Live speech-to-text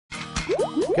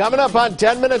Coming up on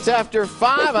 10 minutes after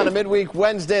 5 on a midweek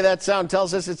Wednesday, that sound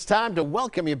tells us it's time to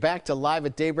welcome you back to Live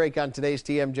at Daybreak on today's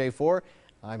TMJ4.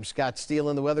 I'm Scott Steele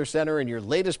in the Weather Center, and your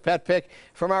latest pet pick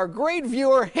from our great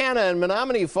viewer Hannah in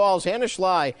Menominee Falls. Hannah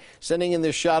Schley sending in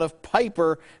this shot of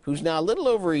Piper, who's now a little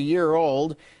over a year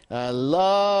old.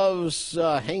 Loves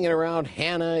hanging around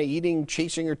Hannah, eating,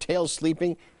 chasing her tail,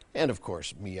 sleeping, and of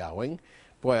course meowing.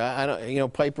 Boy, I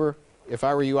don't, Piper, if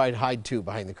I were you, I'd hide too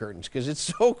behind the curtains because it's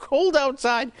so cold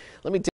outside. Let me tell